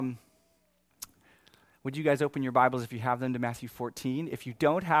Would you guys open your Bibles if you have them to Matthew 14? If you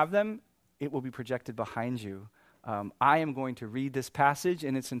don't have them, it will be projected behind you. I am going to read this passage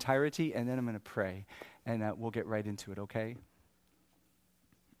in its entirety, and then I'm going to pray, and we'll get right into it, okay?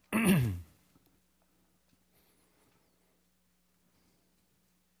 The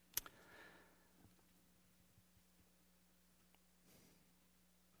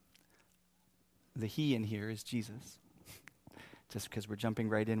he in here is Jesus, just because we're jumping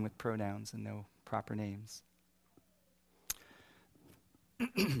right in with pronouns and no proper names.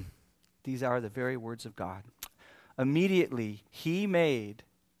 These are the very words of God. Immediately, he made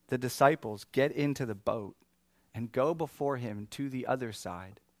the disciples get into the boat and go before him to the other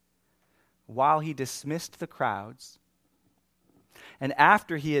side, while he dismissed the crowds. And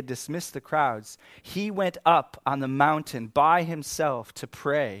after he had dismissed the crowds, he went up on the mountain by himself to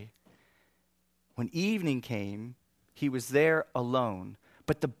pray. When evening came, he was there alone.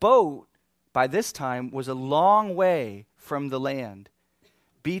 But the boat, by this time, was a long way from the land,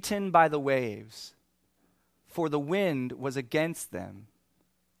 beaten by the waves, for the wind was against them.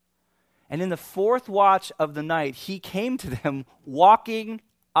 And in the fourth watch of the night, he came to them walking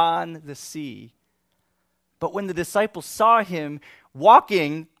on the sea. But when the disciples saw him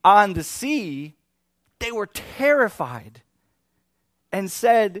walking on the sea, they were terrified and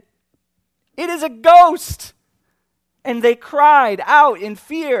said, "It is a ghost!" And they cried out in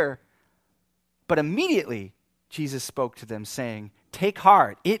fear. But immediately Jesus spoke to them, saying, "Take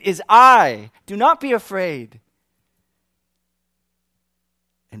heart, it is I. Do not be afraid."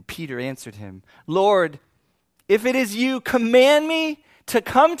 And Peter answered him, "Lord, if it is you, command me to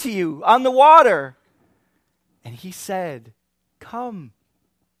come to you on the water." And he said, "Come."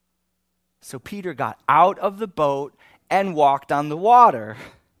 So Peter got out of the boat and walked on the water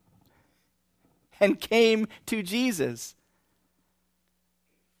and came to Jesus.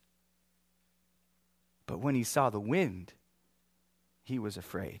 But when he saw the wind, he was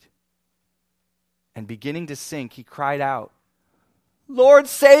afraid. And beginning to sink, he cried out, "Lord,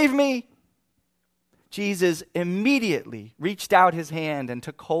 save me!" Jesus immediately reached out his hand and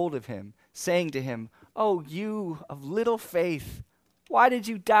took hold of him, saying to him, "Oh, you of little faith, why did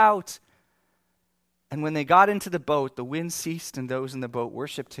you doubt?" And when they got into the boat, the wind ceased, and those in the boat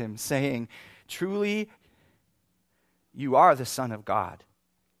worshipped him, saying, "Truly, you are the Son of God."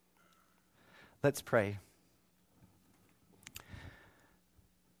 Let's pray.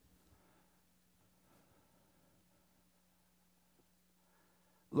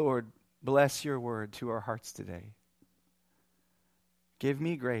 Lord, bless your word to our hearts today. Give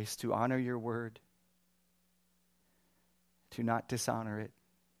me grace to honor your word, to not dishonor it.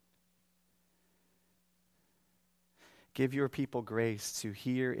 Give your people grace to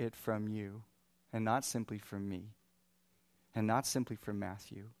hear it from you, and not simply from me, and not simply from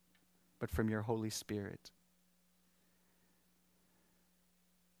Matthew, but from your Holy Spirit.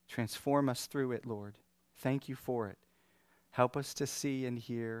 Transform us through it, Lord. Thank you for it. Help us to see and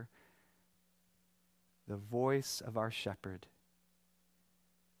hear the voice of our shepherd.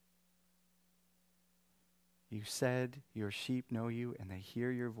 You said your sheep know you and they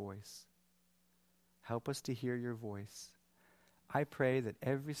hear your voice. Help us to hear your voice. I pray that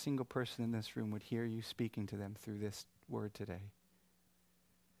every single person in this room would hear you speaking to them through this word today.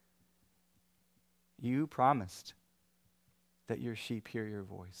 You promised that your sheep hear your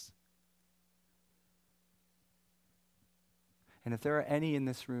voice. And if there are any in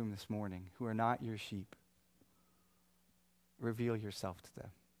this room this morning who are not your sheep, reveal yourself to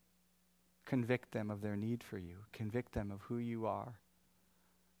them. Convict them of their need for you. Convict them of who you are.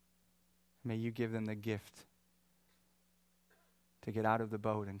 May you give them the gift to get out of the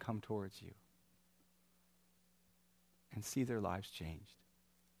boat and come towards you and see their lives changed.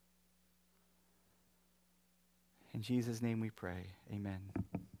 In Jesus' name we pray. Amen.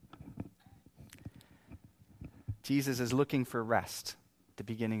 Jesus is looking for rest at the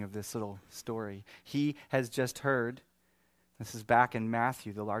beginning of this little story. He has just heard, this is back in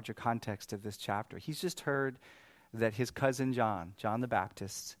Matthew, the larger context of this chapter. He's just heard that his cousin John the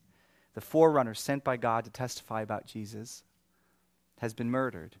Baptist, the forerunner sent by God to testify about Jesus, has been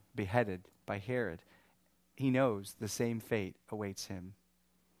murdered, beheaded by Herod. He knows the same fate awaits him.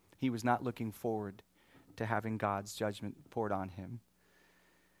 He was not looking forward to having God's judgment poured on him.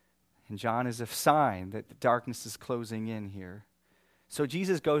 And John is a sign that the darkness is closing in here. So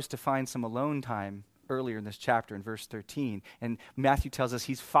Jesus goes to find some alone time earlier in this chapter in verse 13. And Matthew tells us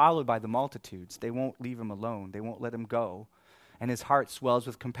he's followed by the multitudes. They won't leave him alone. They won't let him go. And his heart swells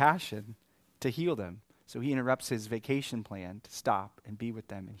with compassion to heal them. So he interrupts his vacation plan to stop and be with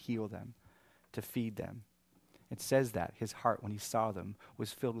them and heal them, to feed them. It says that his heart, when he saw them,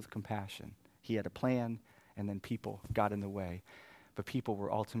 was filled with compassion He had a plan, and then people got in the way. But people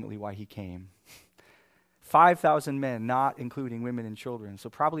were ultimately why he came. 5,000 men, not including women and children. So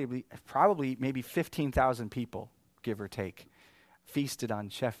probably maybe 15,000 people, give or take, feasted on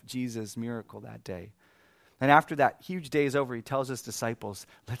Chef Jesus' miracle that day. And after that huge day is over, he tells his disciples,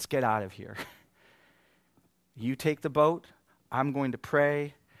 let's get out of here. You take the boat, I'm going to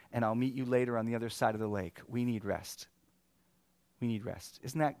pray, and I'll meet you later on the other side of the lake. We need rest. We need rest.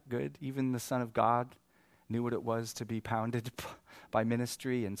 Isn't that good? Even the Son of God knew what it was to be pounded by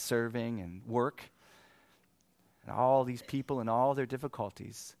ministry and serving and work. And all these people and all their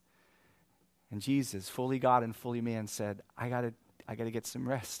difficulties. And Jesus, fully God and fully man, said, I gotta get some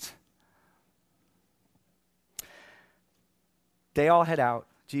rest. They all head out.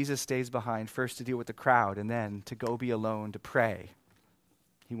 Jesus stays behind, first to deal with the crowd, and then to go be alone to pray.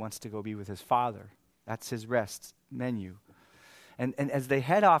 He wants to go be with his Father. That's his rest menu. And as they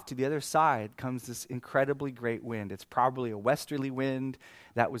head off to the other side comes this incredibly great wind. It's probably a westerly wind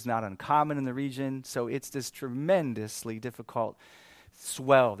that was not uncommon in the region. So it's this tremendously difficult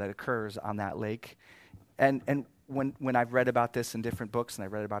swell that occurs on that lake. And when I've read about this in different books, and I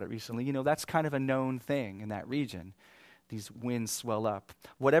read about it recently, that's kind of a known thing in that region. These winds swell up.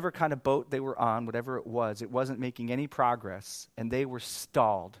 Whatever kind of boat they were on, whatever it wasn't making any progress, and they were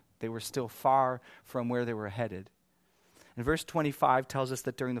stalled. They were still far from where they were headed. And verse 25 tells us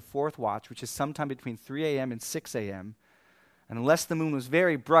that during the fourth watch, which is sometime between 3 a.m. and 6 a.m., and unless the moon was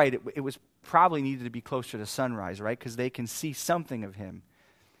very bright, it was probably needed to be closer to sunrise, right? Because they can see something of him.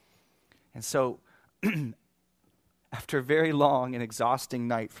 And so, after a very long and exhausting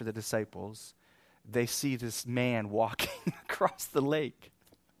night for the disciples, they see this man walking across the lake.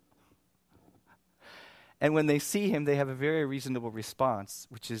 And when they see him, they have a very reasonable response,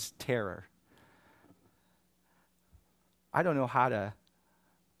 which is terror. I don't know how to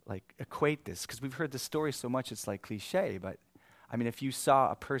equate this, because we've heard the story so much it's like cliche, but I mean, if you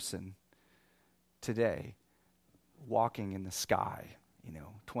saw a person today walking in the sky,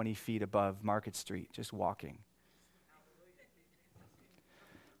 20 feet above Market Street, just walking.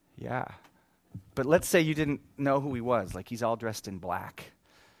 Yeah. But let's say you didn't know who he was, like he's all dressed in black,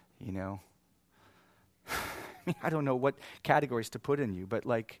 I don't know what categories to put in you, but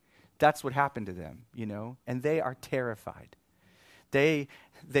that's what happened to them, and they are terrified. They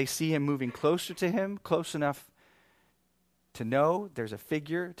see him moving closer to him, close enough to know there's a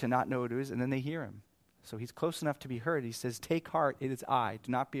figure, to not know who it is, and then they hear him. So he's close enough to be heard. He says, "Take heart, it is I,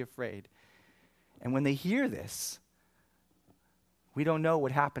 do not be afraid." And when they hear this, we don't know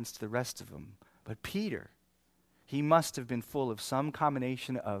what happens to the rest of them. But Peter, he must have been full of some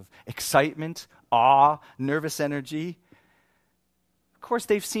combination of excitement, awe, nervous energy. Of course,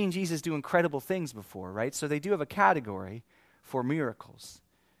 they've seen Jesus do incredible things before, right? So they do have a category for miracles.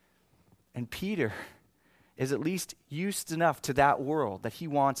 And Peter is at least used enough to that world that he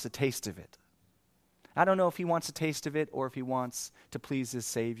wants a taste of it. I don't know if he wants a taste of it or if he wants to please his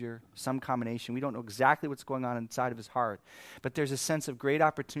Savior, some combination. We don't know exactly what's going on inside of his heart, but there's a sense of great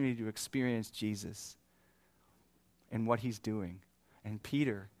opportunity to experience Jesus and what he's doing. And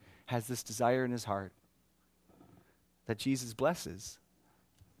Peter has this desire in his heart that Jesus blesses.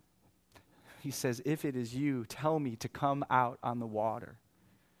 He says, "If it is you, tell me to come out on the water."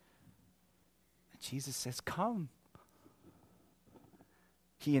 And Jesus says, "Come."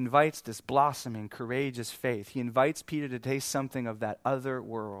 He invites this blossoming, courageous faith. He invites Peter to taste something of that other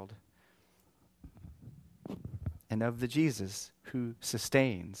world and of the Jesus who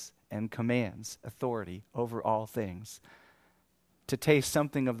sustains and commands authority over all things. To taste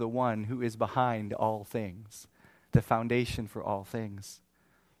something of the one who is behind all things, the foundation for all things.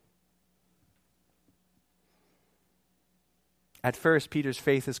 At first, Peter's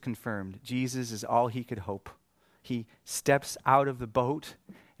faith is confirmed. Jesus is all he could hope. He steps out of the boat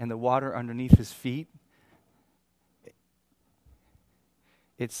and the water underneath his feet.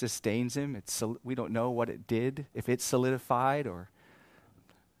 It sustains him. We don't know what it did, if it solidified or...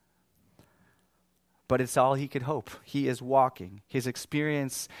 But it's all he could hope. He is walking. His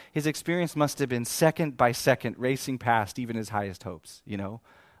experience must have been second by second racing past even his highest hopes,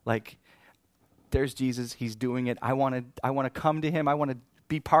 there's Jesus, he's doing it. I want to come to him. I want to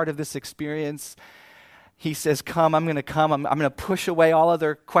be part of this experience. He says, "Come, I'm going to come. I'm going to push away all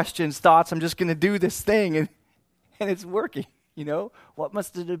other questions, thoughts. I'm just going to do this thing." And it's working, What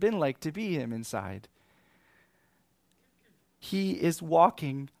must it have been like to be him inside? He is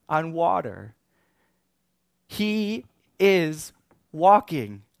walking on water. He is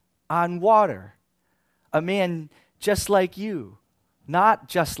walking on water. A man just like you, not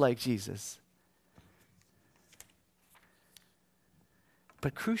just like Jesus.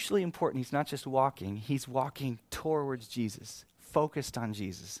 But crucially important, he's not just walking, he's walking towards Jesus, focused on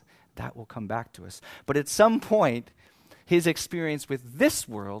Jesus. That will come back to us. But at some point, his experience with this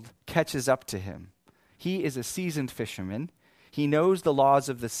world catches up to him. He is a seasoned fisherman. He knows the laws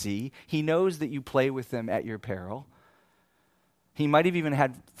of the sea. He knows that you play with them at your peril. He might have even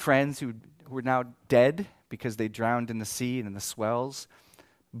had friends who were now dead because they drowned in the sea and in the swells.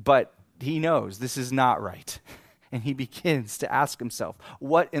 But he knows this is not right. And he begins to ask himself,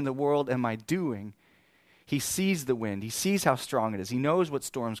 what in the world am I doing? He sees the wind. He sees how strong it is. He knows what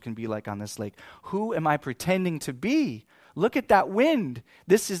storms can be like on this lake. Who am I pretending to be? Look at that wind.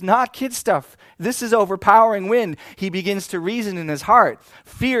 This is not kid stuff. This is overpowering wind. He begins to reason in his heart.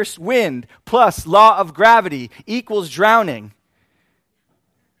 Fierce wind plus law of gravity equals drowning.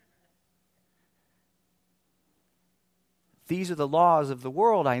 These are the laws of the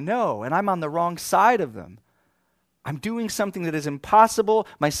world, I know, and I'm on the wrong side of them. I'm doing something that is impossible.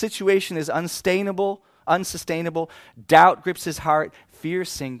 My situation is unsustainable. Doubt grips his heart. Fear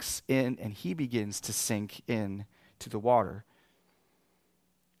sinks in, and he begins to sink in to the water.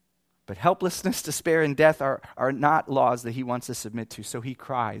 But helplessness, despair, and death are not laws that he wants to submit to. So he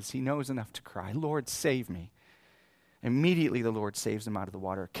cries. He knows enough to cry, Lord, save me. Immediately the Lord saves him out of the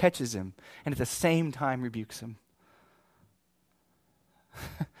water, catches him, and at the same time rebukes him.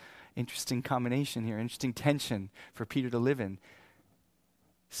 Interesting combination here, interesting tension for Peter to live in.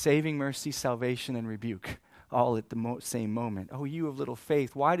 Saving mercy, salvation, and rebuke, all at the same moment. Oh, you of little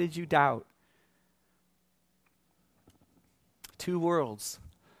faith, why did you doubt? Two worlds.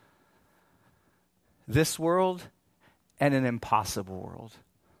 This world and an impossible world.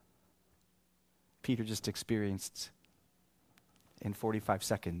 Peter just experienced in 45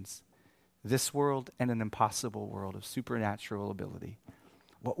 seconds. This world and an impossible world of supernatural ability.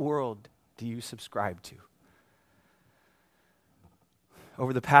 What world do you subscribe to?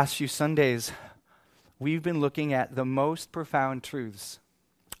 Over the past few Sundays, we've been looking at the most profound truths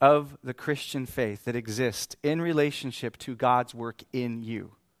of the Christian faith that exist in relationship to God's work in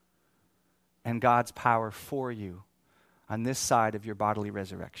you and God's power for you on this side of your bodily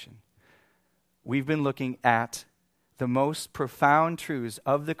resurrection. We've been looking at the most profound truths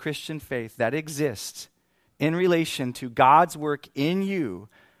of the Christian faith that exist in relation to God's work in you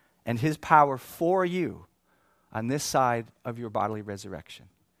and his power for you on this side of your bodily resurrection.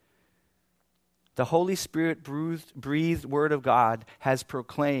 The Holy Spirit breathed Word of God has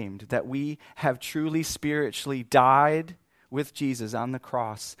proclaimed that we have truly spiritually died with Jesus on the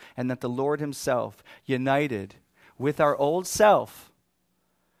cross, and that the Lord himself united with our old self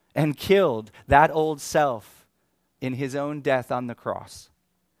and killed that old self in his own death on the cross.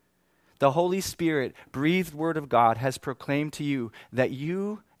 The Holy Spirit breathed Word of God has proclaimed to you that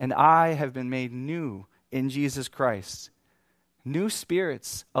you and I have been made new in Jesus Christ. New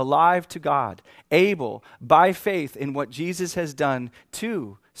spirits, alive to God, able by faith in what Jesus has done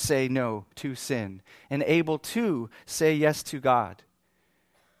to say no to sin, and able to say yes to God.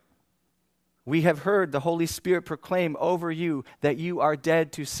 We have heard the Holy Spirit proclaim over you that you are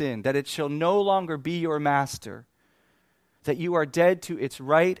dead to sin, that it shall no longer be your master, that you are dead to its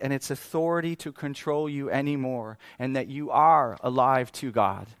right and its authority to control you anymore, and that you are alive to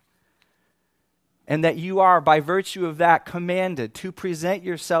God. And that you are, by virtue of that, commanded to present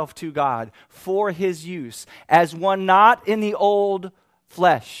yourself to God for his use as one not in the old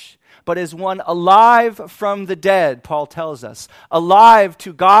flesh, but as one alive from the dead, Paul tells us. Alive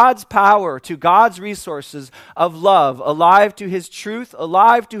to God's power, to God's resources of love, alive to his truth,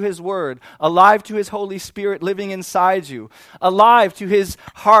 alive to his word, alive to his Holy Spirit living inside you, alive to his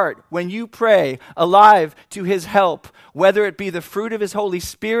heart when you pray, alive to his help, whether it be the fruit of his Holy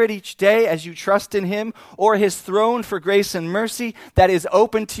Spirit each day as you trust in him, or his throne for grace and mercy that is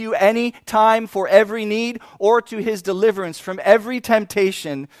open to you any time for every need, or to his deliverance from every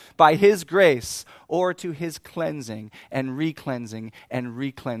temptation by his grace, or to his cleansing and re-cleansing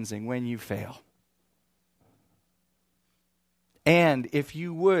when you fail. And if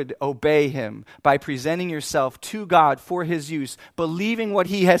you would obey him by presenting yourself to God for his use, believing what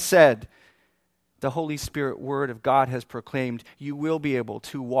he has said, the Holy Spirit word of God has proclaimed, you will be able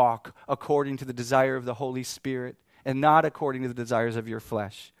to walk according to the desire of the Holy Spirit and not according to the desires of your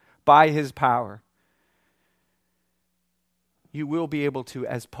flesh. By his power, you will be able to,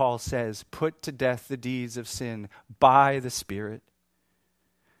 as Paul says, put to death the deeds of sin by the Spirit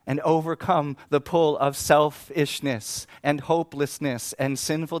and overcome the pull of selfishness and hopelessness and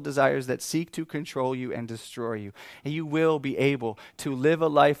sinful desires that seek to control you and destroy you. And you will be able to live a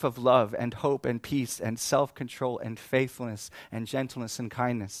life of love and hope and peace and self-control and faithfulness and gentleness and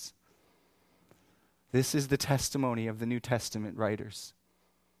kindness. This is the testimony of the New Testament writers.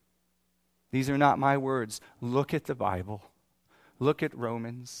 These are not my words. Look at the Bible. Look at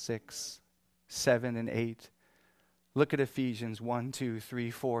Romans 6, 7, and 8. Look at Ephesians 1, 2, 3,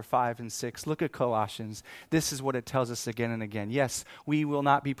 4, 5, and 6. Look at Colossians. This is what it tells us again and again. Yes, we will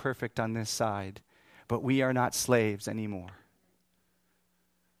not be perfect on this side, but we are not slaves anymore.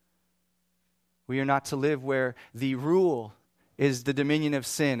 We are not to live where the rule is the dominion of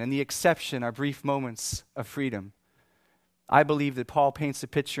sin and the exception are brief moments of freedom. I believe that Paul paints a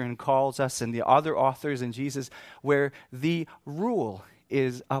picture and calls us and the other authors and Jesus where the rule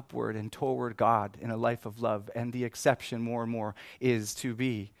is upward and toward God in a life of love, and the exception more and more is to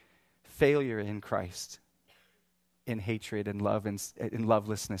be failure in Christ, in hatred and love and in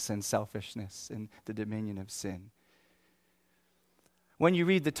lovelessness and selfishness and the dominion of sin. When you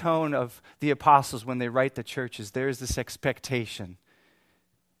read the tone of the apostles when they write the churches, there is this expectation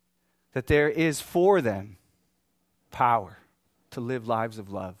that there is for them power to live lives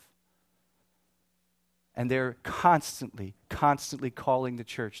of love. And they're constantly calling the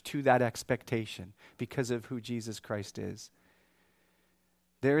church to that expectation because of who Jesus Christ is.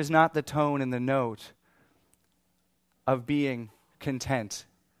 There is not the tone and the note of being content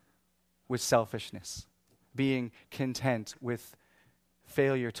with selfishness, being content with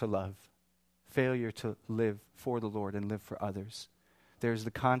failure to love, failure to live for the Lord and live for others. There's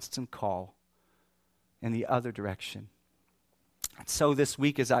the constant call in the other direction. And so this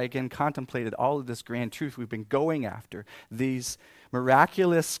week, as I again contemplated all of this grand truth we've been going after, these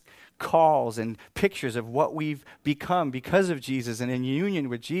miraculous calls and pictures of what we've become because of Jesus and in union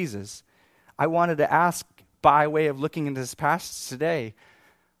with Jesus, I wanted to ask, by way of looking into this passage today,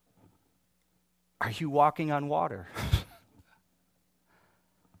 are you walking on water?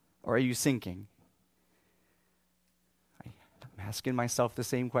 Or are you sinking? I'm asking myself the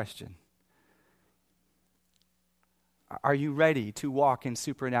same question. Are you ready to walk in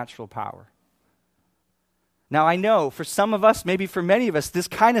supernatural power? Now, I know for some of us, maybe for many of us, this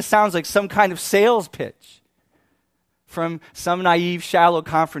kind of sounds like some kind of sales pitch from some naive, shallow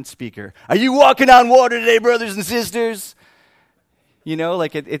conference speaker. Are you walking on water today, brothers and sisters? You know,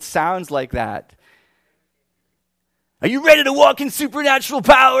 like it sounds like that. Are you ready to walk in supernatural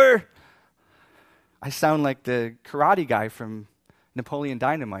power? I sound like the karate guy from Napoleon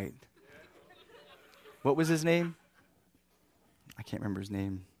Dynamite. What was his name? I can't remember his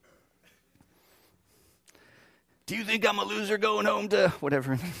name. Do you think I'm a loser going home to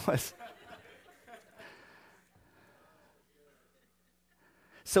whatever his name was?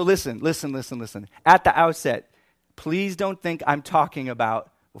 So listen. At the outset, please don't think I'm talking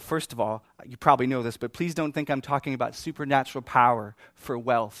about, well, first of all, you probably know this, but please don't think I'm talking about supernatural power for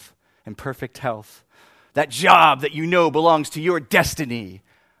wealth and perfect health. That job that you know belongs to your destiny.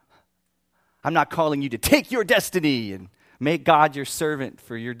 I'm not calling you to take your destiny and make God your servant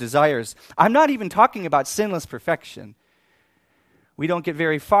for your desires. I'm not even talking about sinless perfection. We don't get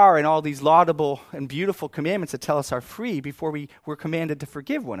very far in all these laudable and beautiful commandments that tell us are free before we're commanded to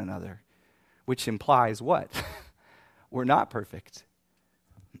forgive one another, which implies what? We're not perfect.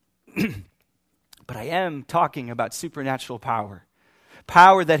 But I am talking about supernatural power.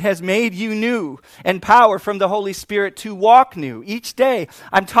 Power that has made you new, and power from the Holy Spirit to walk new each day.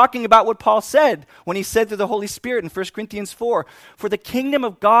 I'm talking about what Paul said when he said to the Holy Spirit in 1 Corinthians 4, "For the kingdom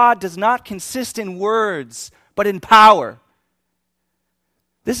of God does not consist in words, but in power."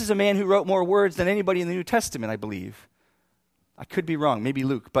 This is a man who wrote more words than anybody in the New Testament, I believe. I could be wrong, maybe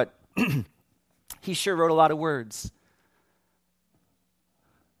Luke, but he sure wrote a lot of words.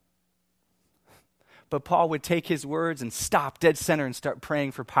 But Paul would take his words and stop dead center and start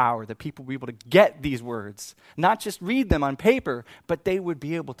praying for power, that people would be able to get these words. Not just read them on paper, but they would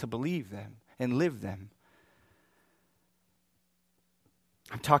be able to believe them and live them.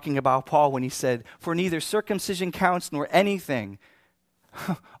 I'm talking about Paul when he said, "For neither circumcision counts nor anything,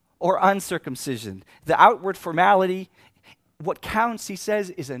 or uncircumcision." The outward formality, what counts, he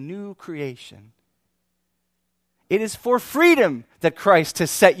says, is a new creation. It is for freedom that Christ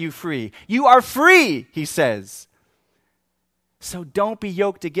has set you free. You are free, he says. So don't be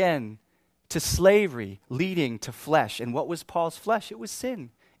yoked again to slavery leading to flesh. And what was Paul's flesh? It was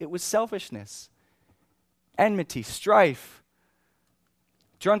sin. It was selfishness, enmity, strife,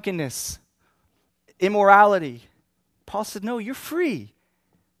 drunkenness, immorality. Paul said, no, you're free.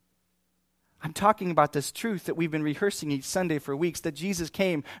 I'm talking about this truth that we've been rehearsing each Sunday for weeks, that Jesus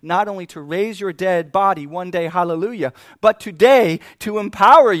came not only to raise your dead body one day, hallelujah, but today to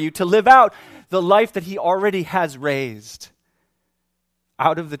empower you to live out the life that he already has raised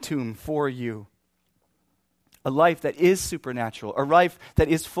out of the tomb for you. a life that is supernatural, a life that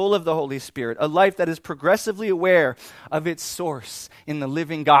is full of the Holy Spirit, a life that is progressively aware of its source in the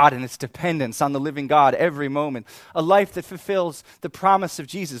living God and its dependence on the living God every moment, a life that fulfills the promise of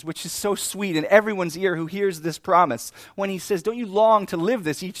Jesus, which is so sweet in everyone's ear who hears this promise. When he says, don't you long to live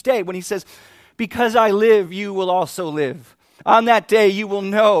this each day? When he says, because I live, you will also live. On that day, you will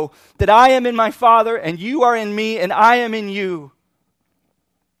know that I am in my Father, and you are in me, and I am in you.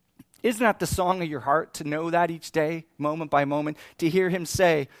 Isn't that the song of your heart, to know that each day, moment by moment, to hear him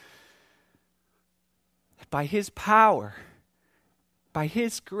say, that by his power, by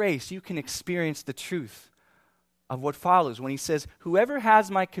his grace, you can experience the truth of what follows when he says, whoever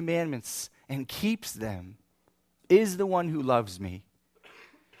has my commandments and keeps them is the one who loves me.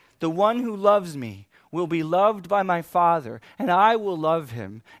 The one who loves me will be loved by my Father, and I will love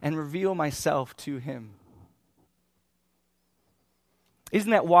him and reveal myself to him.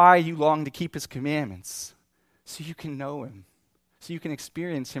 Isn't that why you long to keep his commandments? So you can know him. So you can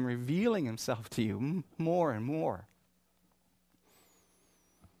experience him revealing himself to you more and more.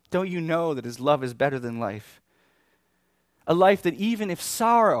 Don't you know that his love is better than life? A life that even if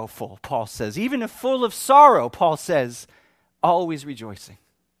sorrowful, Paul says, even if full of sorrow, Paul says, always rejoicing.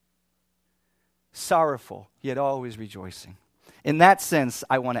 Sorrowful, yet always rejoicing. In that sense,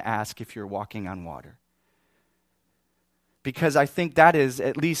 I want to ask if you're walking on water. Because I think that is,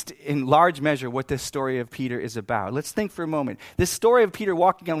 at least in large measure, what this story of Peter is about. Let's think for a moment. This story of Peter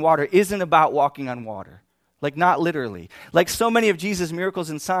walking on water isn't about walking on water. Like, not literally. Like so many of Jesus' miracles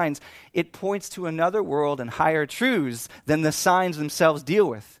and signs, it points to another world and higher truths than the signs themselves deal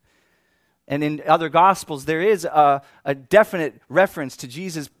with. And in other Gospels, there is a definite reference to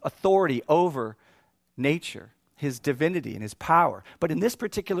Jesus' authority over nature, his divinity and his power. But in this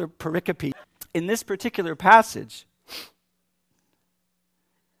particular pericope, in this particular passage,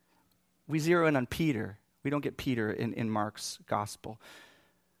 we zero in on Peter. We don't get Peter in Mark's gospel.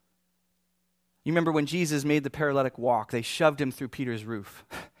 You remember when Jesus made the paralytic walk, they shoved him through Peter's roof.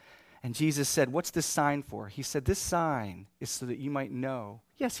 And Jesus said, what's this sign for? He said, this sign is so that you might know.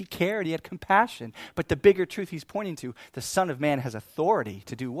 Yes, he cared, he had compassion. But the bigger truth he's pointing to, the Son of Man has authority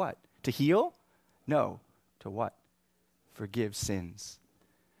to do what? To heal? No. To what? Forgive sins.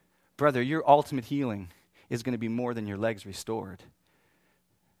 Brother, your ultimate healing is going to be more than your legs restored.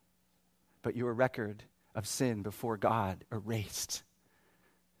 But your record of sin before God erased.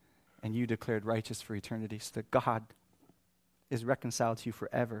 And you declared righteous for eternity, so that God is reconciled to you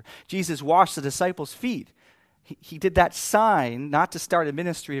forever. Jesus washed the disciples' feet. He did that sign not to start a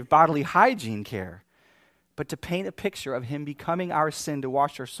ministry of bodily hygiene care, but to paint a picture of him becoming our sin to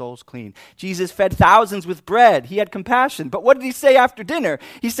wash our souls clean. Jesus fed thousands with bread. He had compassion. But what did he say after dinner?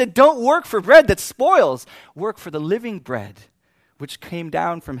 He said, don't work for bread that spoils. Work for the living bread, which came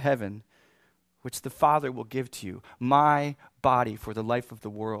down from heaven, which the Father will give to you, my body for the life of the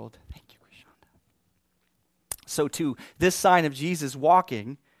world. Thank you, Rashonda. So too, this sign of Jesus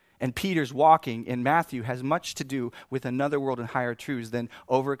walking and Peter's walking in Matthew has much to do with another world and higher truths than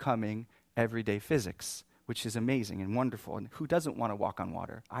overcoming everyday physics, which is amazing and wonderful. And who doesn't want to walk on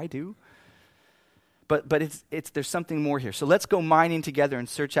water? I do. But there's something more here. So let's go mining together and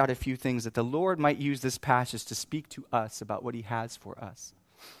search out a few things that the Lord might use this passage to speak to us about what he has for us.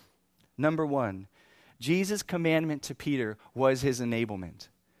 Number one, Jesus' commandment to Peter was his enablement.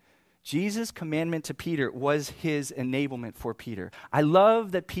 Jesus' commandment to Peter was his enablement for Peter. I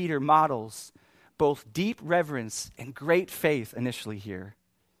love that Peter models both deep reverence and great faith initially here.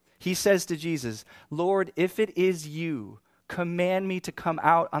 He says to Jesus, Lord, if it is you, command me to come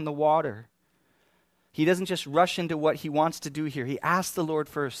out on the water. He doesn't just rush into what he wants to do here. He asks the Lord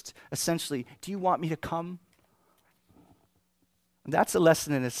first, essentially, do you want me to come? That's a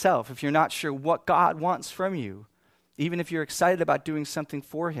lesson in itself. If you're not sure what God wants from you, even if you're excited about doing something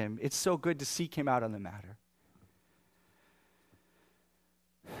for him, it's so good to seek him out on the matter.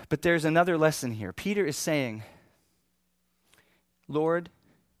 But there's another lesson here. Peter is saying, Lord,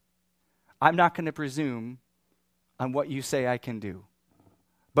 I'm not going to presume on what you say I can do.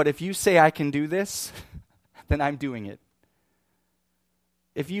 But if you say I can do this, then I'm doing it.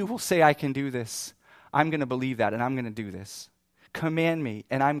 If you will say I can do this, I'm going to believe that and I'm going to do this. Command me,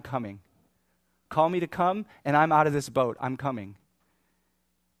 and I'm coming. Call me to come, and I'm out of this boat. I'm coming.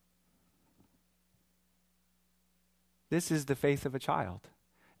 This is the faith of a child.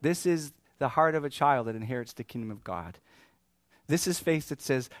 This is the heart of a child that inherits the kingdom of God. This is faith that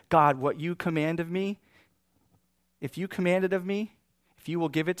says, God, what you command of me, if you command it of me, if you will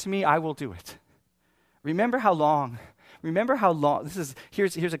give it to me, I will do it. Remember how long,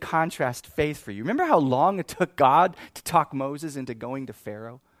 here's a contrast faith for you. Remember how long it took God to talk Moses into going to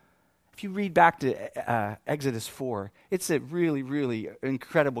Pharaoh? If you read back to Exodus 4, it's a really, really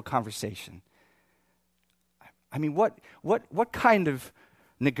incredible conversation. I mean, what kind of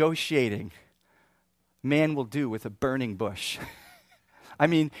negotiating man will do with a burning bush? I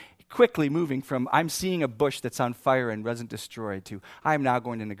mean, quickly moving from I'm seeing a bush that's on fire and wasn't destroyed to I'm now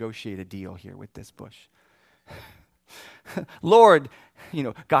going to negotiate a deal here with this bush. Lord,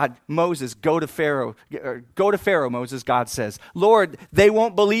 God, Moses, go to Pharaoh, Moses, God says. Lord, they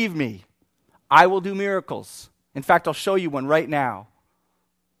won't believe me. I will do miracles. In fact, I'll show you one right now.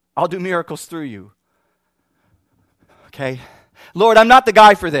 I'll do miracles through you. Okay? Lord, I'm not the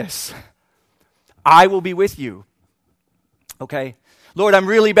guy for this. I will be with you. Okay? Lord, I'm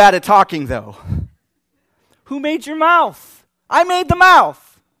really bad at talking, though. Who made your mouth? I made the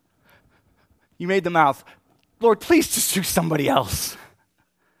mouth. You made the mouth. Lord, please just choose somebody else.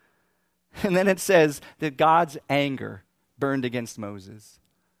 And then it says that God's anger burned against Moses.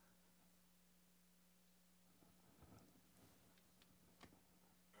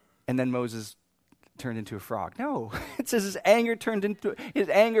 And then Moses turned into a frog. No, it says his anger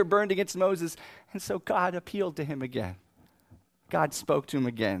burned against Moses, and so God appealed to him again. God spoke to him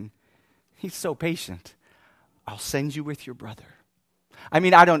again. He's so patient. I'll send you with your brother. I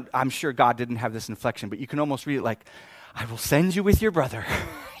mean, I'm sure God didn't have this inflection, but you can almost read it like, I will send you with your brother.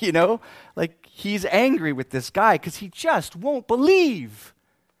 Like he's angry with this guy because he just won't believe.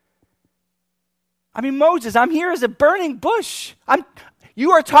 I mean, Moses, I'm here as a burning bush.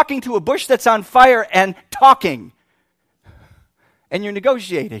 You are talking to a bush that's on fire and talking. And you're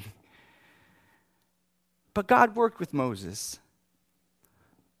negotiating. But God worked with Moses.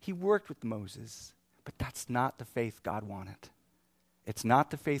 He worked with Moses. But that's not the faith God wanted. It's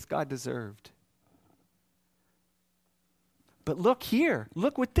not the faith God deserved. But look here.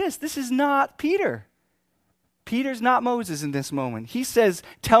 Look with this. This is not Peter. Peter's not Moses in this moment. He says,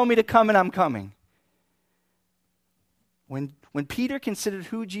 tell me to come and I'm coming. When Peter considered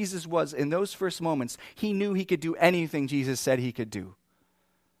who Jesus was in those first moments, he knew he could do anything Jesus said he could do.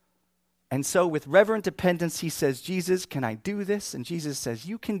 And so with reverent dependence, he says, Jesus, can I do this? And Jesus says,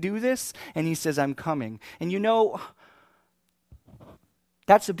 you can do this. And he says, I'm coming. And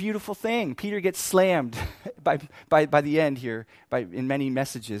that's a beautiful thing. Peter gets slammed by the end here in many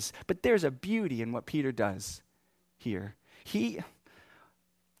messages. But there's a beauty in what Peter does here.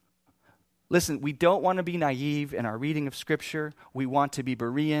 Listen, we don't want to be naive in our reading of Scripture. We want to be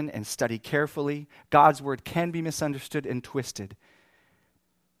Berean and study carefully. God's word can be misunderstood and twisted.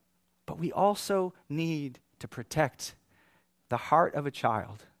 But we also need to protect the heart of a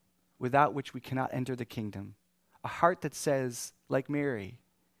child, without which we cannot enter the kingdom. A heart that says, like Mary,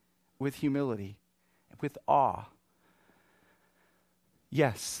 with humility, with awe,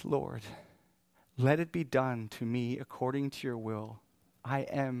 yes, Lord, let it be done to me according to your will. I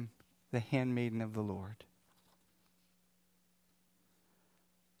am the handmaiden of the Lord.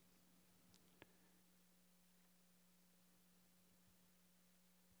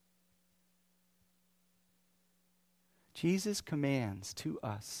 Jesus commands to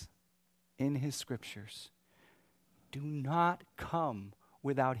us in his scriptures, do not come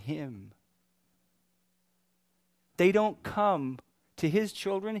without him. They don't come to his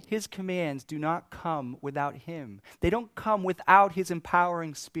children. His commands do not come without him. They don't come without his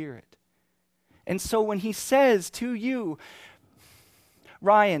empowering spirit. And so when he says to you,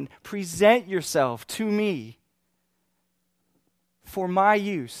 Ryan, present yourself to me for my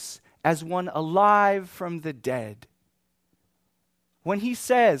use as one alive from the dead. When he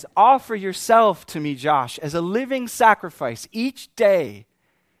says, offer yourself to me, Josh, as a living sacrifice each day,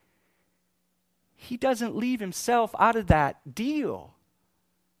 he doesn't leave himself out of that deal.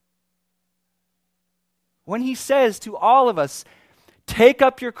 When he says to all of us, take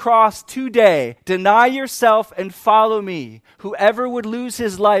up your cross today, deny yourself and follow me. Whoever would lose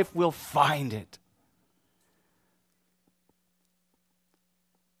his life will find it.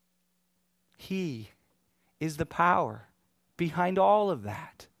 He is the power behind all of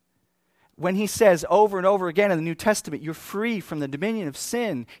that. When he says over and over again in the New Testament, you're free from the dominion of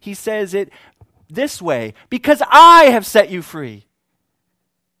sin, he says it this way, because I have set you free.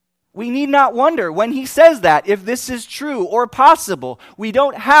 We need not wonder when he says that if this is true or possible. We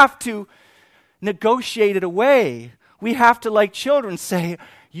don't have to negotiate it away. We have to, like children, say,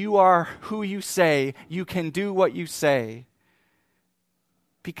 you are who you say, you can do what you say.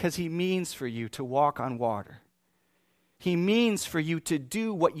 Because he means for you to walk on water. He means for you to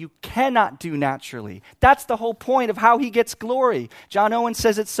do what you cannot do naturally. That's the whole point of how he gets glory. John Owen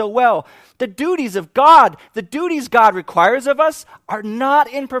says it so well. The duties of God, the duties God requires of us, are not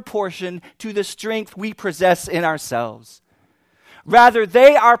in proportion to the strength we possess in ourselves. Rather,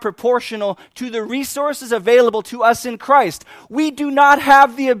 they are proportional to the resources available to us in Christ. We do not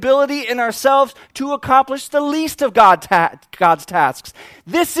have the ability in ourselves to accomplish the least of God's tasks.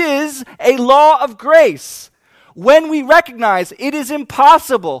 This is a law of grace. When we recognize it is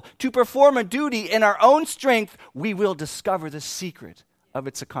impossible to perform a duty in our own strength, we will discover the secret of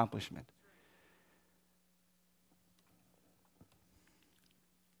its accomplishment.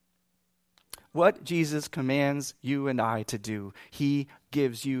 What Jesus commands you and I to do, he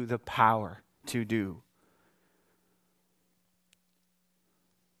gives you the power to do.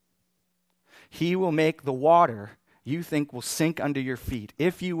 He will make the water you think will sink under your feet.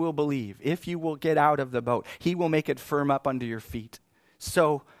 If you will believe, if you will get out of the boat, he will make it firm up under your feet.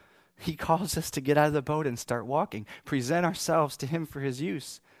 So he calls us to get out of the boat and start walking. Present ourselves to him for his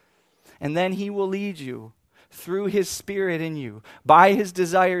use. And then he will lead you through his Spirit in you, by his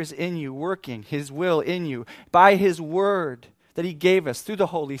desires in you, working his will in you, by his word that he gave us through the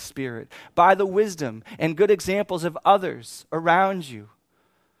Holy Spirit, by the wisdom and good examples of others around you,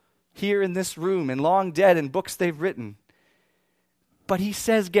 here in this room, and long dead in books they've written. But he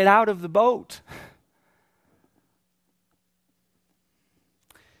says, get out of the boat.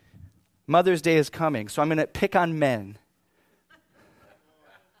 Mother's Day is coming, so I'm going to pick on men,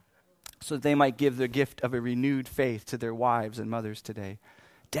 so that they might give the gift of a renewed faith to their wives and mothers today.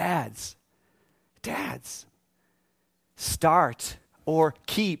 Dads, start or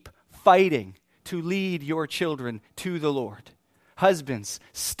keep fighting to lead your children to the Lord. Husbands,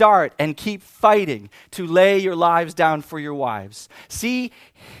 start and keep fighting to lay your lives down for your wives. Say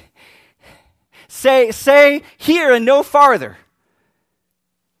here and no farther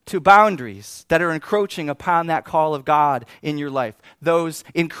to boundaries that are encroaching upon that call of God in your life. Those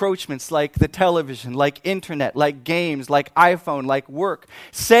encroachments like the television, like internet, like games, like iPhone, like work.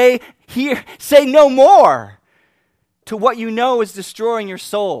 Say no more to what you know is destroying your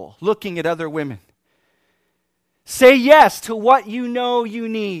soul, looking at other women. Say yes to what you know you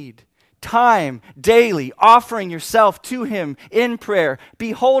need. Time, daily, offering yourself to him in prayer,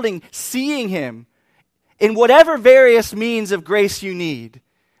 beholding, seeing him in whatever various means of grace you need.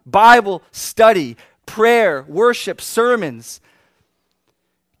 Bible study, prayer, worship, sermons.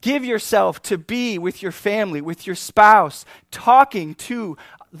 Give yourself to be with your family, with your spouse, talking to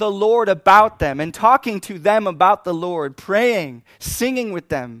the Lord about them and talking to them about the Lord, praying, singing with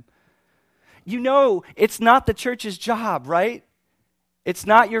them. You know, it's not the church's job, right? It's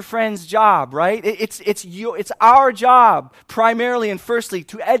not your friend's job, right? It's our job, primarily and firstly,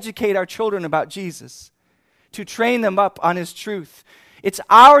 to educate our children about Jesus, to train them up on his truth. It's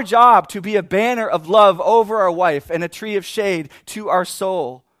our job to be a banner of love over our wife and a tree of shade to our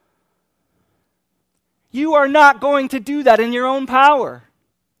soul. You are not going to do that in your own power.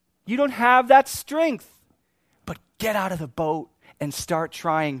 You don't have that strength. But get out of the boat and start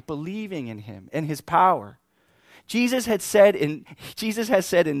trying, believing in him and his power. Jesus has said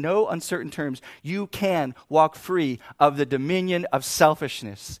in no uncertain terms, you can walk free of the dominion of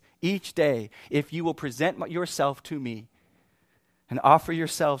selfishness each day if you will present yourself to me and offer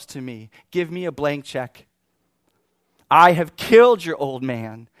yourselves to me. Give me a blank check. I have killed your old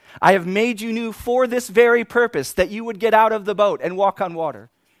man. I have made you new for this very purpose, that you would get out of the boat and walk on water.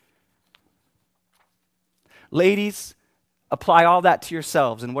 Ladies, apply all that to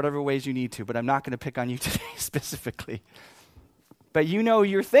yourselves in whatever ways you need to, but I'm not going to pick on you today specifically. But you know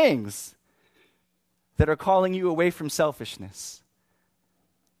your things that are calling you away from selfishness.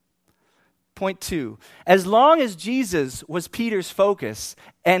 Point 2, as long as Jesus was Peter's focus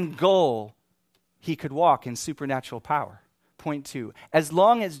and goal, he could walk in supernatural power. Point 2, as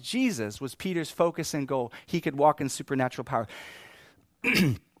long as Jesus was Peter's focus and goal, he could walk in supernatural power.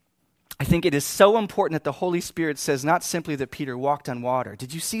 I think it is so important that the Holy Spirit says not simply that Peter walked on water.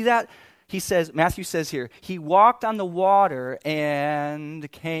 Did you see that? Matthew says here, he walked on the water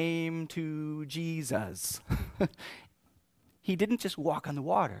and came to Jesus. He didn't just walk on the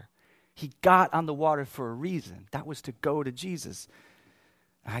water. He got on the water for a reason. That was to go to Jesus.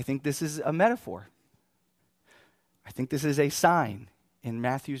 I think this is a metaphor. I think this is a sign in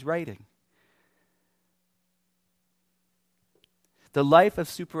Matthew's writing. The life of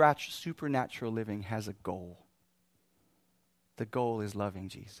supernatural living has a goal. The goal is loving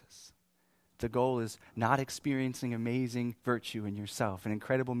Jesus. The goal is not experiencing amazing virtue in yourself and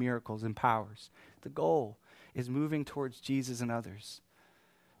incredible miracles and powers. The goal is moving towards Jesus and others.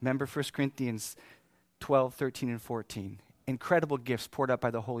 Remember 1 Corinthians 12, 13, and 14. Incredible gifts poured out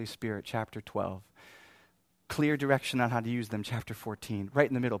by the Holy Spirit, chapter 12. Clear direction on how to use them, chapter 14. Right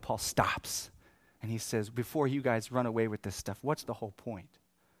in the middle, Paul stops. And he says, before you guys run away with this stuff, what's the whole point?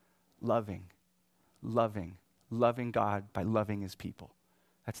 Loving, loving, loving God by loving his people.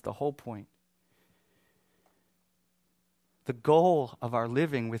 That's the whole point. The goal of our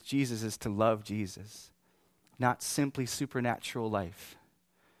living with Jesus is to love Jesus, not simply supernatural life.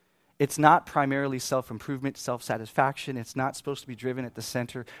 It's not primarily self-improvement, self-satisfaction. It's not supposed to be driven at the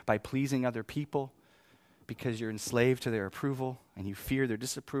center by pleasing other people because you're enslaved to their approval and you fear their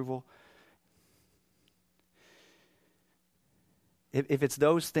disapproval. If it's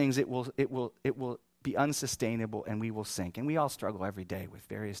those things, it will be unsustainable and we will sink. And we all struggle every day with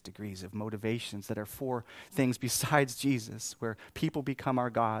various degrees of motivations that are for things besides Jesus, where people become our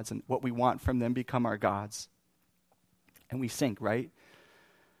gods and what we want from them become our gods. And we sink, right?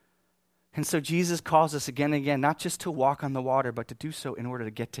 And so Jesus calls us again and again, not just to walk on the water, but to do so in order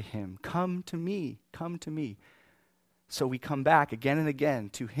to get to him. Come to me, come to me. So we come back again and again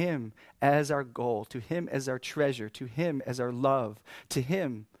to him as our goal, to him as our treasure, to him as our love, to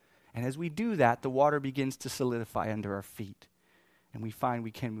him. And as we do that, the water begins to solidify under our feet. And we find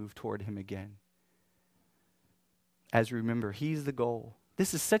we can move toward him again. As we remember, he's the goal.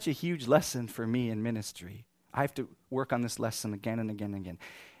 This is such a huge lesson for me in ministry. I have to work on this lesson again and again and again.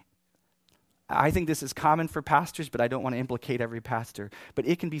 I think this is common for pastors, but I don't want to implicate every pastor. But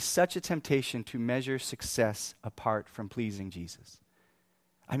it can be such a temptation to measure success apart from pleasing Jesus.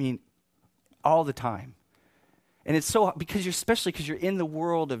 I mean, all the time. And it's so, especially because you're in the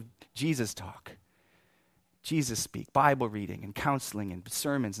world of Jesus talk, Jesus speak, Bible reading and counseling and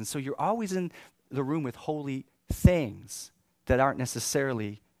sermons. And so you're always in the room with holy things that aren't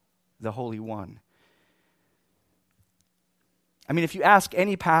necessarily the Holy One. I mean, if you ask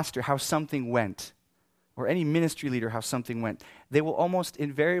any pastor how something went, or any ministry leader how something went, they will almost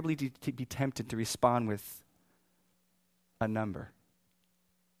invariably be tempted to respond with a number.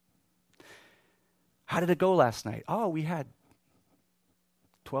 How did it go last night? Oh, we had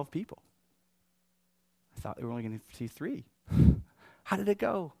 12 people. I thought we were only going to see 3. How did it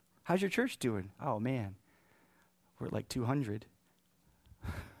go? How's your church doing? Oh, man, we're at like 200.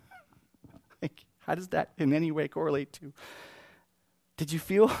 How does that in any way correlate to... Did you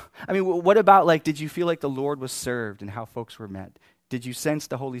feel, what about did you feel like the Lord was served and how folks were met? Did you sense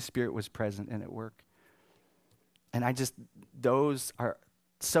the Holy Spirit was present and at work? And those are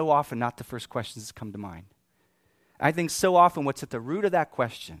so often not the first questions that come to mind. I think so often what's at the root of that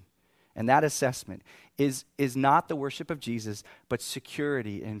question and that assessment is not the worship of Jesus, but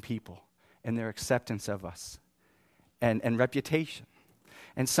security in people and their acceptance of us and reputation.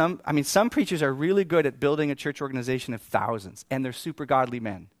 And some preachers are really good at building a church organization of thousands, and they're super godly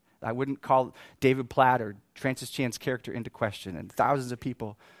men. I wouldn't call David Platt or Francis Chan's character into question, and thousands of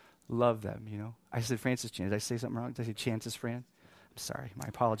people love them, you know. I said Francis Chan. Did I say something wrong? Did I say Chance's Fran? I'm sorry. My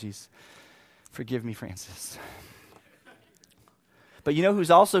apologies. Forgive me, Francis. But you know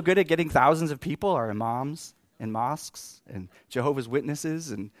who's also good at getting thousands of people are imams and mosques and Jehovah's Witnesses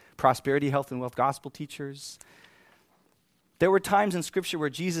and prosperity, health, and wealth gospel teachers. There were times in Scripture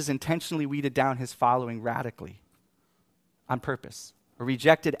where Jesus intentionally weeded down his following radically on purpose, or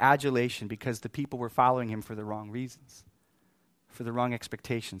rejected adulation because the people were following him for the wrong reasons, for the wrong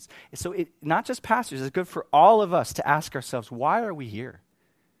expectations. So not just pastors, it's good for all of us to ask ourselves, why are we here?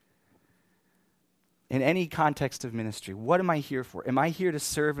 In any context of ministry, what am I here for? Am I here to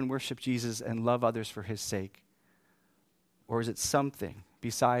serve and worship Jesus and love others for his sake? Or is it something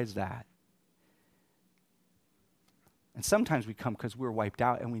besides that? And sometimes we come because we're wiped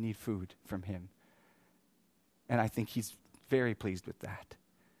out and we need food from him. And I think he's very pleased with that.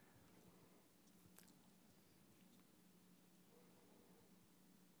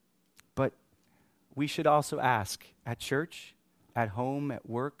 But we should also ask at church, at home, at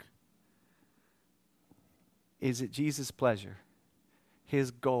work, is it Jesus' pleasure,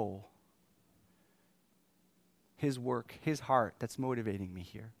 his goal, his work, his heart that's motivating me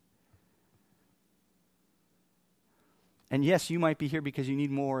here? And yes, you might be here because you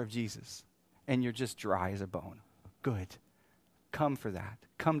need more of Jesus and you're just dry as a bone. Good. Come for that.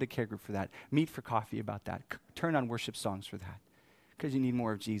 Come to care group for that. Meet for coffee about that. Turn on worship songs for that because you need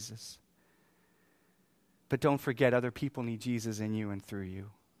more of Jesus. But don't forget, other people need Jesus in you and through you.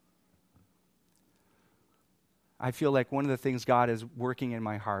 I feel like one of the things God is working in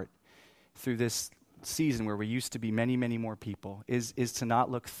my heart through this season where we used to be many, many more people is to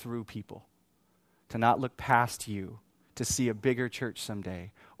not look through people, to not look past you, to see a bigger church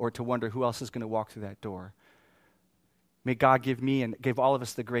someday, or to wonder who else is going to walk through that door. May God give me and give all of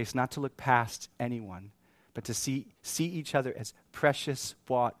us the grace not to look past anyone, but to see each other as precious,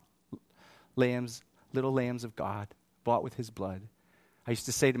 bought lambs, little lambs of God, bought with his blood. I used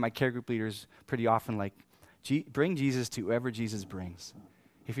to say to my care group leaders pretty often, bring Jesus to whoever Jesus brings.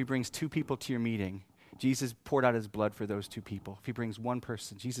 If he brings 2 people to your meeting, Jesus poured out his blood for those two people. If he brings one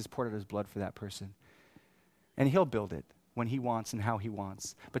person, Jesus poured out his blood for that person. And he'll build it when he wants and how he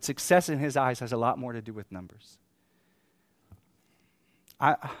wants. But success in his eyes has a lot more to do with numbers.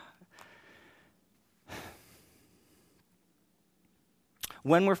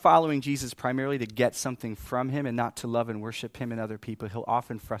 When we're following Jesus primarily to get something from him and not to love and worship him and other people, he'll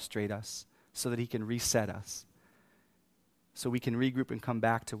often frustrate us so that he can reset us, so we can regroup and come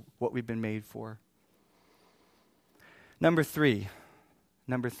back to what we've been made for. Number three.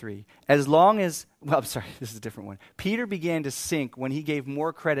 This is a different one. Peter began to sink when he gave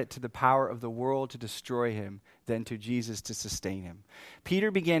more credit to the power of the world to destroy him than to Jesus to sustain him.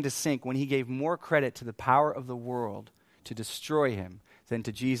 Peter began to sink when he gave more credit to the power of the world to destroy him than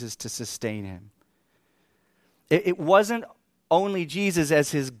to Jesus to sustain him. It wasn't only Jesus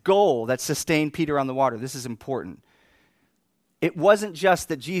as his goal that sustained Peter on the water. This is important. It wasn't just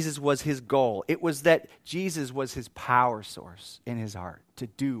that Jesus was his goal. It was that Jesus was his power source in his heart to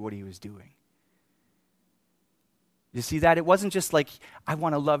do what he was doing. You see that? It wasn't just like, I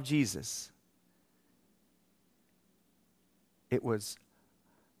want to love Jesus. It was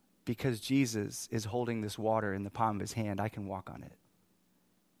because Jesus is holding this water in the palm of his hand, I can walk on it.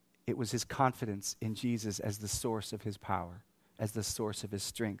 It was his confidence in Jesus as the source of his power, as the source of his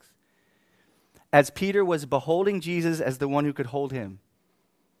strength. As Peter was beholding Jesus as the one who could hold him,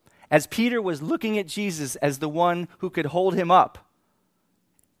 as Peter was looking at Jesus as the one who could hold him up,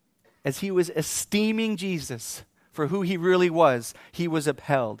 as he was esteeming Jesus for who he really was, he was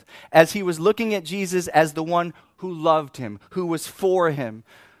upheld. As he was looking at Jesus as the one who loved him, who was for him,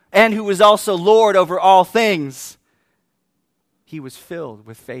 and who was also Lord over all things, he was filled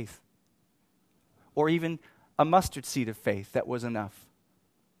with faith. Or even a mustard seed of faith that was enough.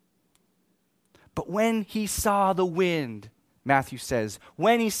 But when he saw the wind, Matthew says,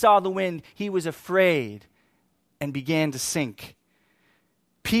 when he saw the wind, he was afraid and began to sink.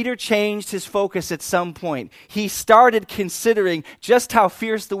 Peter changed his focus at some point. He started considering just how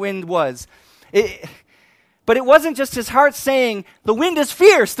fierce the wind was. But it wasn't just his heart saying, the wind is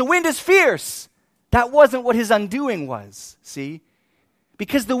fierce, the wind is fierce. That wasn't what his undoing was, see?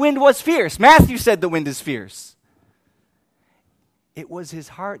 Because the wind was fierce. Matthew said the wind is fierce. It was his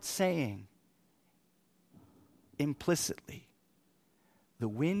heart saying, implicitly, the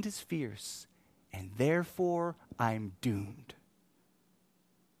wind is fierce, and therefore I'm doomed.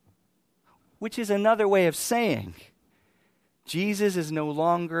 Which is another way of saying, Jesus is no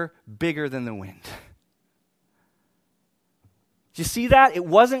longer bigger than the wind. Do you see that? It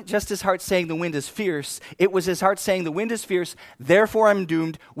wasn't just his heart saying the wind is fierce. It was his heart saying the wind is fierce, therefore I'm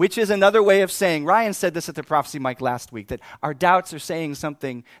doomed, which is another way of saying, Ryan said this at the Prophecy Mic last week, that our doubts are saying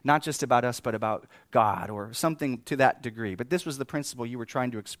something not just about us, but about God, or something to that degree. But this was the principle you were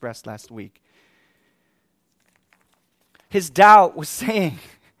trying to express last week. His doubt was saying,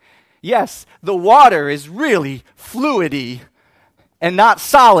 yes, the water is really fluidy and not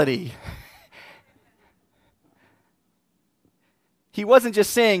solidy. He wasn't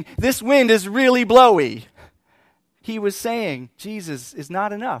just saying, this wind is really blowy. He was saying, Jesus is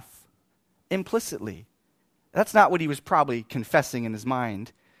not enough, implicitly. That's not what he was probably confessing in his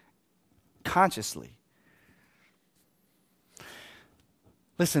mind, consciously.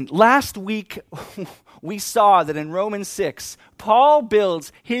 Listen, last week we saw that in Romans 6, Paul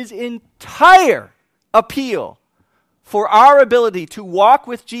builds his entire appeal for our ability to walk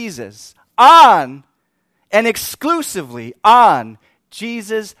with Jesus on and exclusively on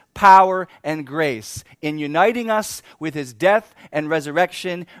Jesus' power and grace in uniting us with his death and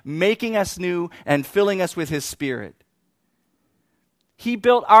resurrection, making us new and filling us with his Spirit. He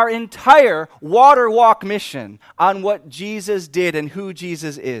built our entire water walk mission on what Jesus did and who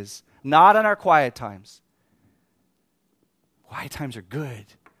Jesus is, not on our quiet times. Quiet times are good.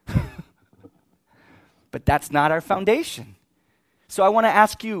 But that's not our foundation. So I want to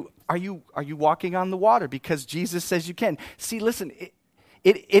ask you, are you walking on the water because Jesus says you can? See, listen,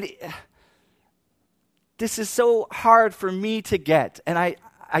 this is so hard for me to get, and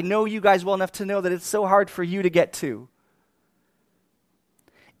I know you guys well enough to know that it's so hard for you to get too.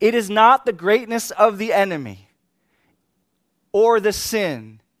 It is not the greatness of the enemy or the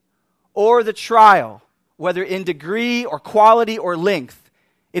sin or the trial, whether in degree or quality or length.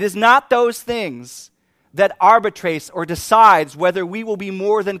 It is not those things that arbitrates or decides whether we will be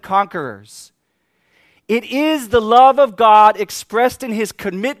more than conquerors. It is the love of God expressed in his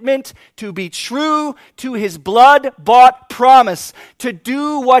commitment to be true to his blood-bought promise to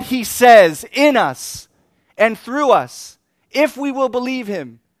do what he says in us and through us, if we will believe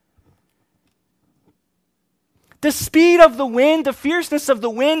him. The speed of the wind, the fierceness of the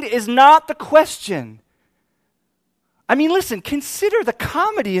wind is not the question. I mean, listen, consider the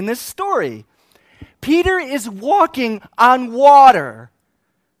comedy in this story. Peter is walking on water,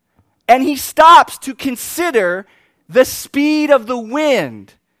 and he stops to consider the speed of the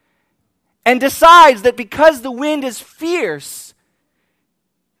wind and decides that because the wind is fierce,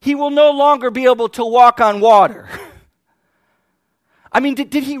 he will no longer be able to walk on water. I mean,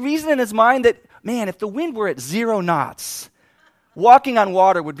 did he reason in his mind that, man, if the wind were at 0 knots, walking on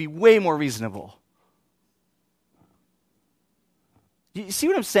water would be way more reasonable? You see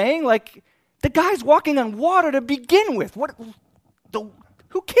what I'm saying? Like, the guy's walking on water to begin with.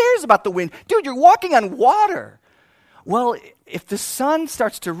 Who cares about the wind? Dude, you're walking on water. Well, if the sun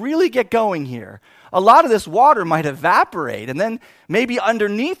starts to really get going here, a lot of this water might evaporate, and then maybe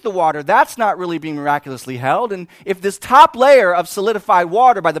underneath the water, that's not really being miraculously held. And if this top layer of solidified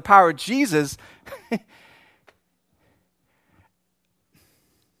water by the power of Jesus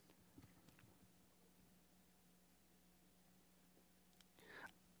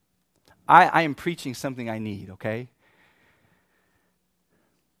I am preaching something I need, okay?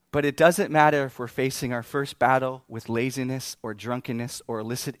 But it doesn't matter if we're facing our first battle with laziness or drunkenness or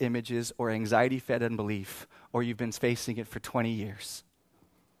illicit images or anxiety-fed unbelief, or you've been facing it for 20 years.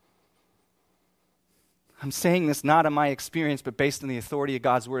 I'm saying this not on my experience, but based on the authority of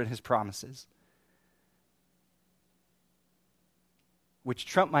God's word and his promises, which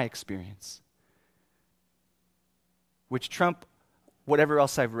trump my experience, which trump whatever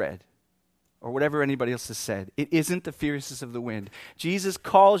else I've read, or whatever anybody else has said. It isn't the fierceness of the wind. Jesus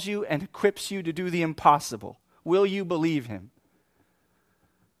calls you and equips you to do the impossible. Will you believe him?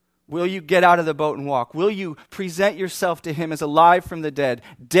 Will you get out of the boat and walk? Will you present yourself to him as alive from the dead,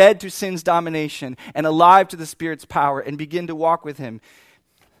 dead to sin's domination, and alive to the Spirit's power, and begin to walk with him?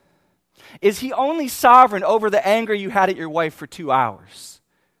 Is he only sovereign over the anger you had at your wife for 2 hours?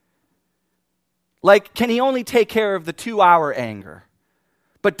 Like, can he only take care of the 2-hour anger?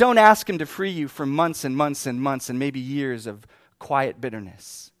 But don't ask him to free you from months and months and months and maybe years of quiet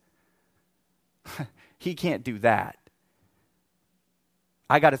bitterness. He can't do that.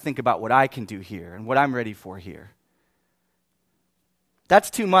 I got to think about what I can do here and what I'm ready for here. That's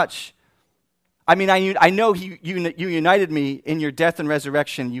too much. I mean, I know you united me in your death and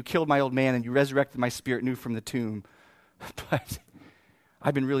resurrection. You killed my old man and you resurrected my spirit new from the tomb. But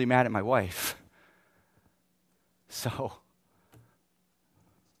I've been really mad at my wife. So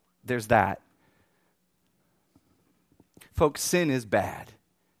there's that. Folks, sin is bad.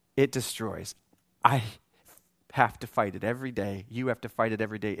 It destroys. I have to fight it every day. You have to fight it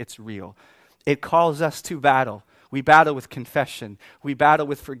every day. It's real. It calls us to battle. We battle with confession. We battle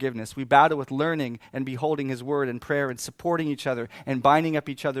with forgiveness. We battle with learning and beholding his word and prayer and supporting each other and binding up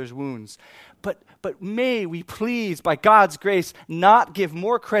each other's wounds. But may we please, by God's grace, not give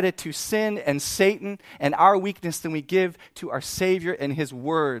more credit to sin and Satan and our weakness than we give to our Savior and his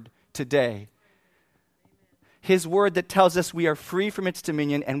word today. His word that tells us we are free from its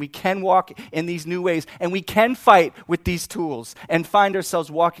dominion and we can walk in these new ways and we can fight with these tools and find ourselves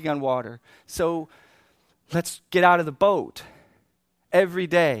walking on water. So let's get out of the boat every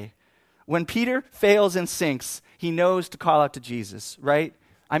day. When Peter fails and sinks, he knows to call out to Jesus, right?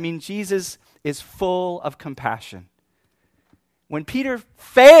 I mean, Jesus is full of compassion. When Peter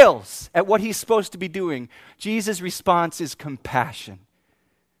fails at what he's supposed to be doing, Jesus' response is compassion.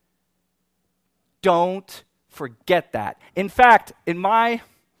 Don't forget that. In fact, if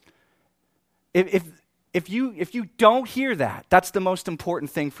you don't hear that, that's the most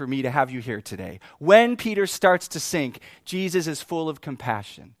important thing for me to have you hear today. When Peter starts to sink, Jesus is full of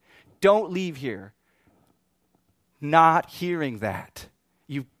compassion. Don't leave here not hearing that.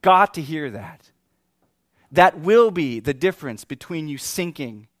 You've got to hear that. That will be the difference between you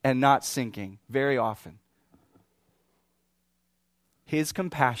sinking and not sinking very often. His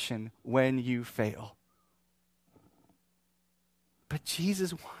compassion when you fail. But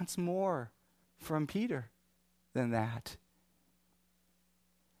Jesus wants more from Peter than that.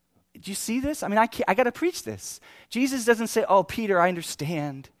 Do you see this? I mean, I got to preach this. Jesus doesn't say, oh, Peter, I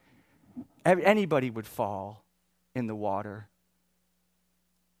understand. Anybody would fall in the water.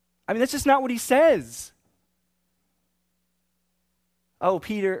 I mean, that's just not what he says. Oh,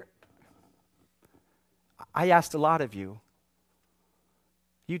 Peter, I asked a lot of you.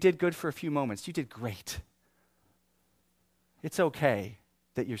 You did good for a few moments. You did great. It's okay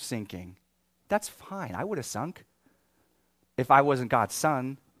that you're sinking. That's fine. I would have sunk if I wasn't God's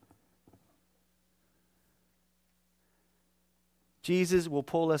son. Jesus will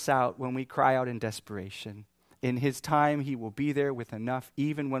pull us out when we cry out in desperation. In his time, he will be there with enough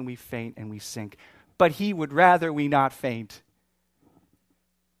even when we faint and we sink. But he would rather we not faint.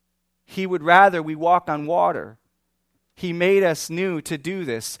 He would rather we walk on water. He made us new to do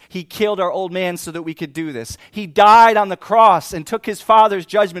this. He killed our old man so that we could do this. He died on the cross and took his Father's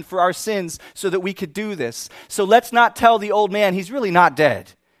judgment for our sins so that we could do this. So let's not tell the old man he's really not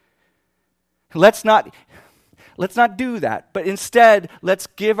dead. Let's not do that. But instead, let's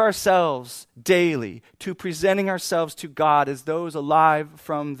give ourselves daily to presenting ourselves to God as those alive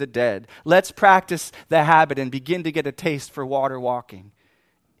from the dead. Let's practice the habit and begin to get a taste for water walking.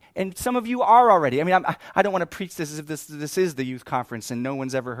 And some of you are already. I mean, I don't want to preach this as if this is the youth conference and no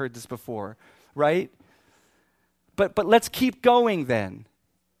one's ever heard this before, right? But let's keep going then.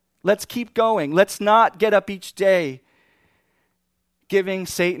 Let's keep going. Let's not get up each day giving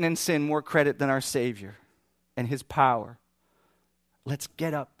Satan and sin more credit than our Savior and his power. Let's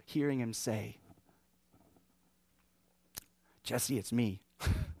get up hearing him say, Jesse, it's me.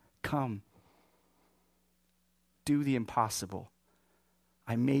 Come. Do the impossible.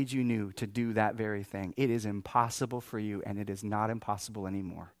 I made you new to do that very thing. It is impossible for you, and it is not impossible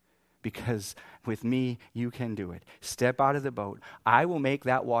anymore. Because with me, you can do it. Step out of the boat. I will make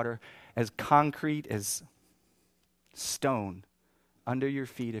that water as concrete as stone under your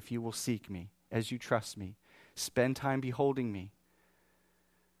feet if you will seek me, as you trust me. Spend time beholding me.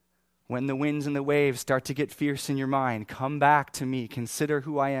 When the winds and the waves start to get fierce in your mind, come back to me. Consider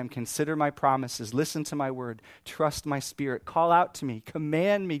who I am. Consider my promises. Listen to my word. Trust my spirit. Call out to me.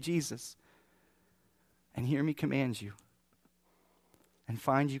 Command me, Jesus. And hear me command you. And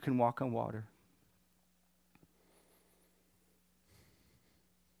find you can walk on water.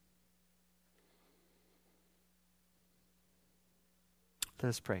 Let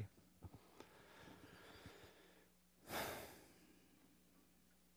us pray.